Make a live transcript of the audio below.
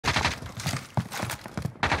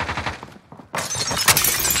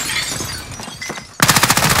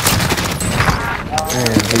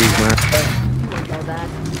Man, please, man. Know that.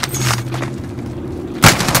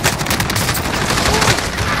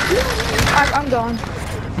 I'm going.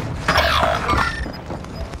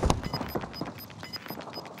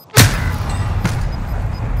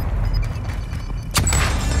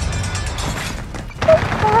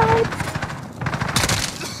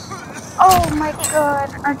 Oh my god,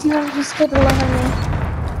 our team just killed 11 me.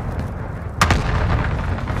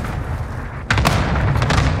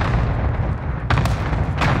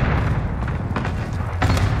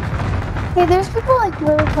 Hey, there's people like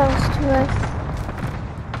really close to us.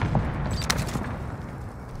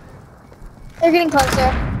 They're getting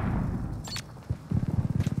closer.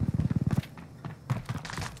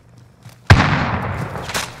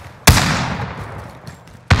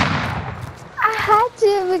 I had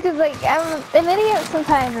to because like I'm an idiot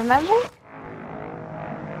sometimes, remember?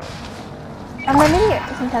 I'm an idiot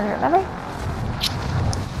sometimes, remember?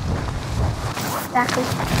 Exactly.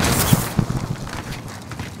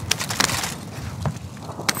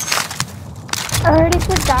 I already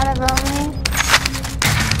forgot about me.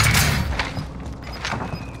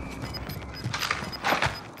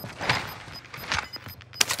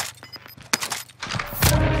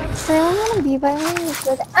 Does anyone want to be by me?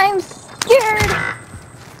 Because I'm scared!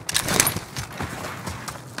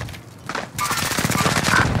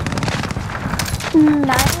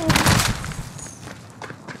 Nice.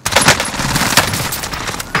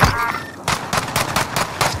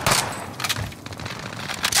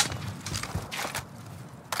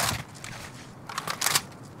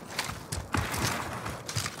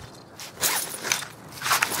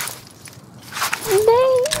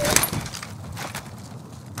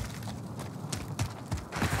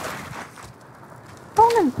 I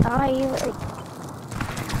wanna die, like...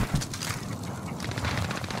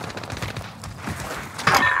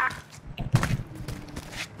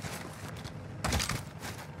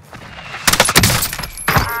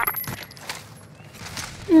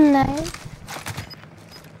 Nice.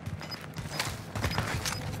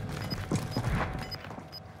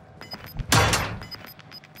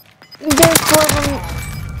 There's 4 of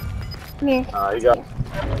them here. You got.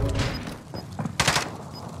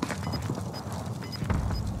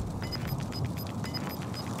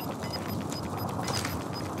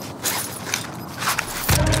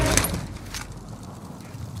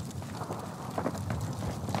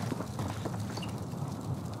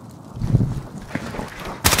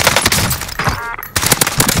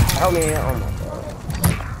 Help me! Oh my god.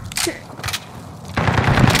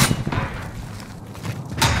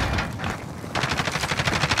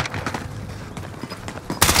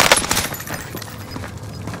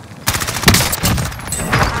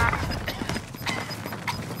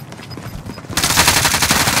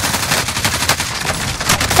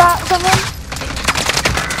 Got someone?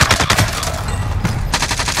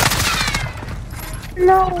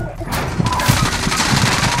 No.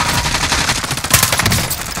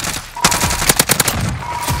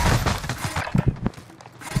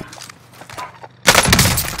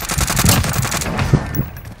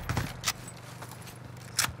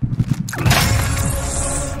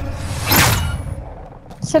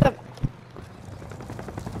 Shut up.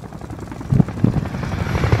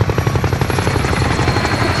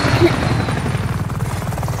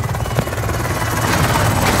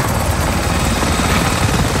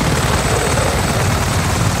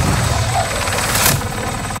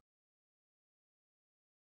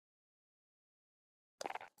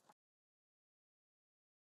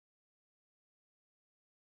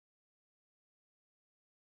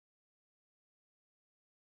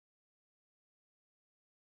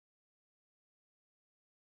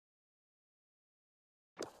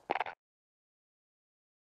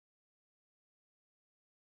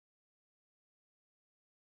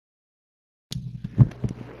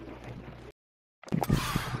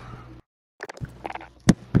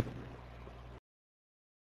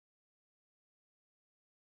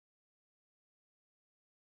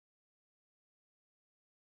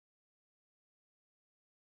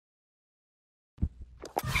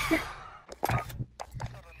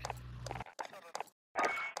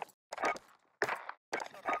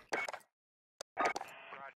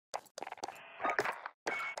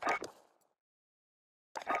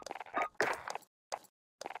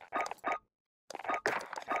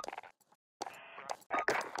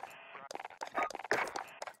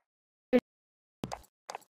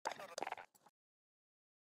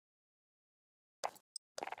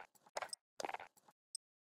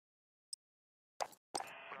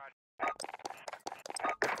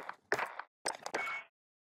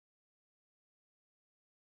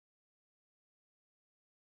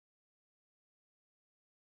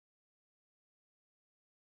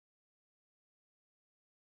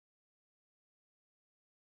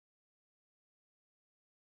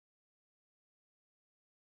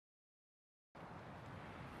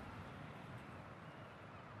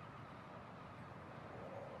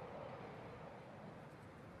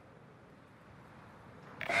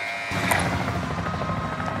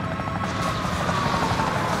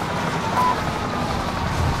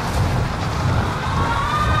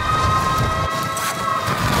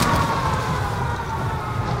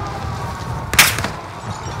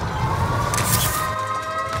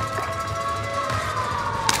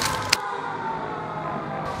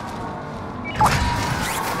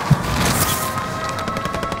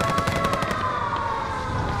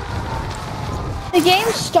 The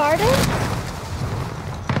game started?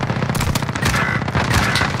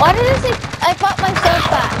 Why did it say I fought myself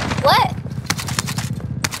back? What?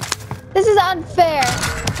 This is unfair.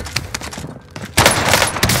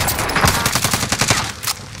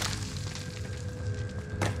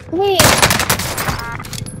 Wait.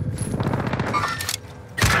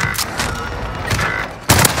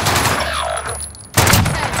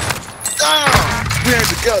 We ain't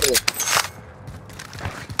together.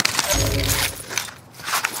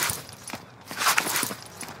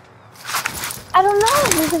 I don't know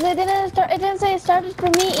because it didn't start. It didn't say it started for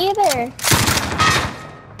me either.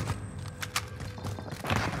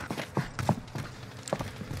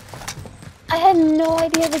 I had no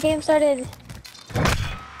idea the game started.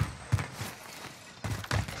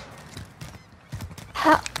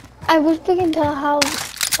 How? I wish we can tell how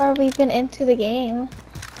far we've been into the game.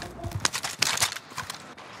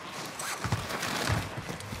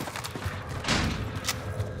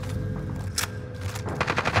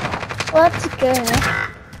 Well, that's good.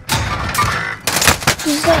 It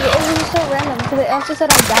was so random because it also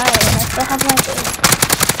said I died and I still have my thing.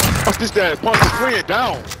 Punch this dad. Punch his friend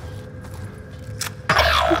down.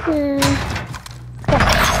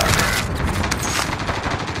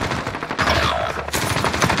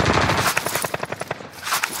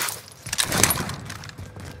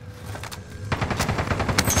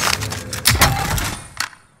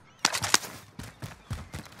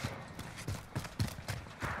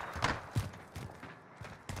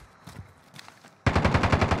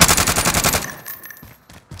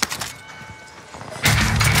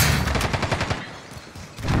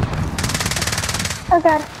 Oh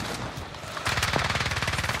god.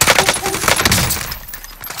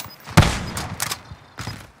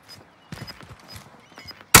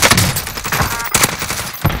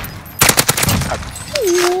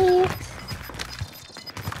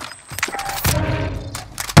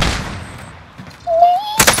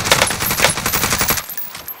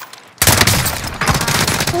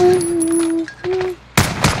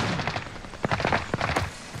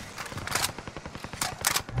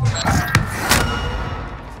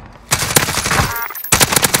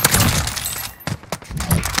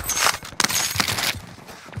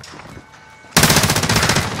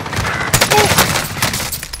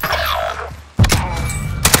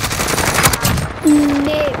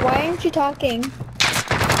 Nate, why aren't you talking?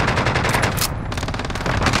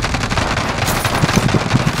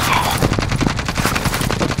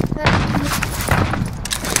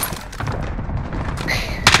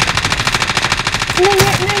 No,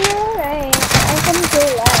 you're alright. I can do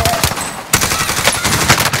that.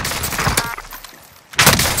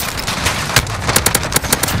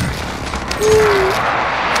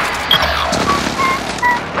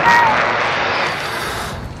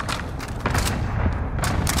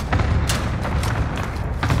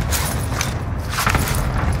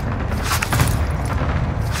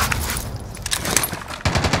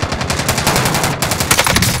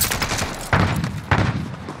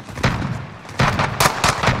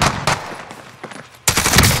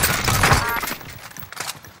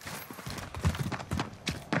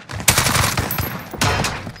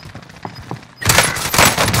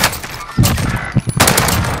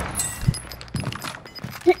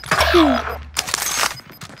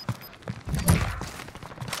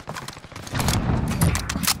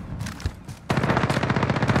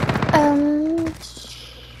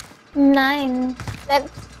 Nine.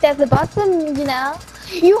 That's the button, you know.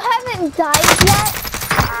 You haven't died yet.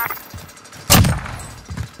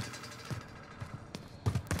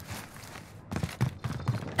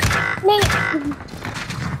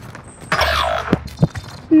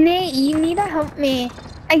 Nate, you need to help me.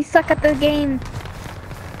 I suck at the game.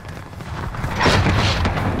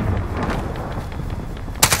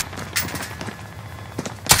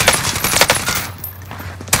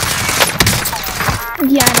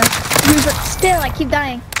 Yeah, I know. But still, I keep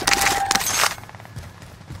dying.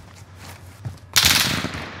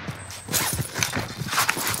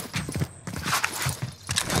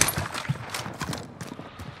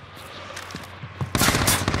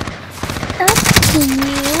 That's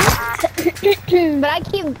cute. But I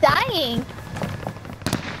keep dying.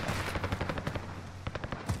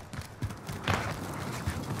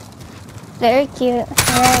 Very cute.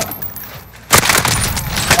 Alright.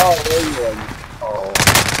 Oh, there you are. Oh.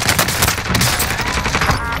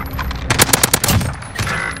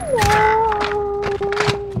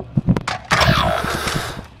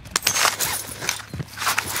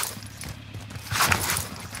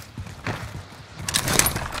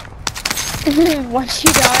 Once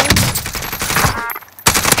you die.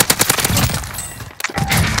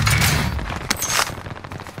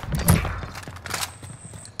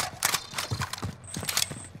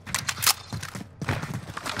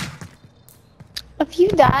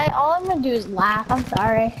 die, all I'm gonna do is laugh. I'm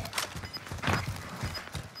sorry.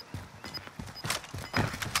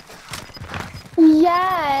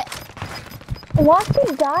 Yeah. Watch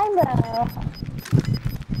you die though.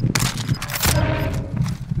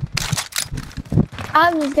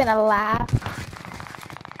 I'm just gonna laugh.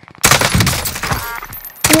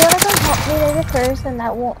 You wanna come help me? There's a person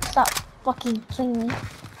that won't stop fucking killing me.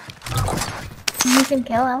 You can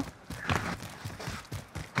kill him.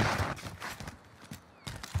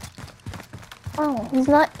 Oh, he's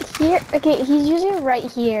not here. Okay, he's usually right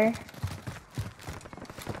here.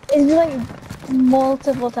 It's been like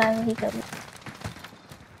multiple times he killed me.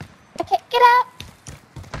 Okay, get out!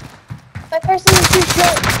 My person is too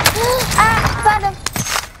slow. Ah, found him!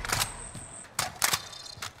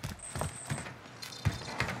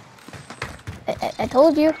 I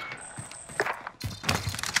told you.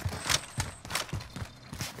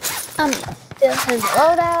 Still his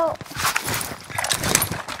loadout.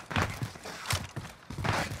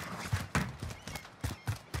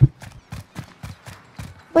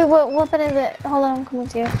 Wait, what weapon is it? Hold on, I'm coming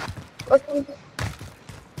to you.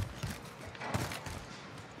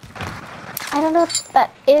 I don't know if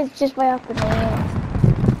that is just by off the name.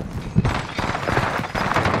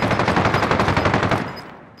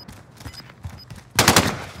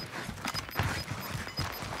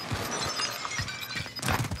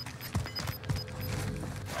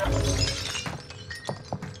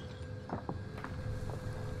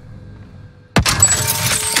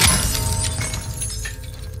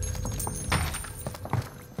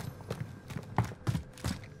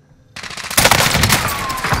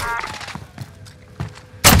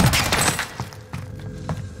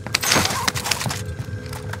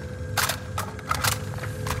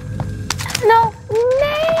 No,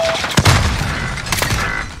 Nate!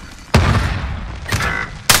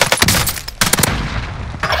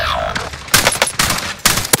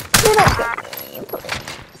 You're not getting me,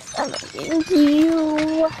 please. I'm begging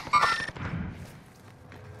you.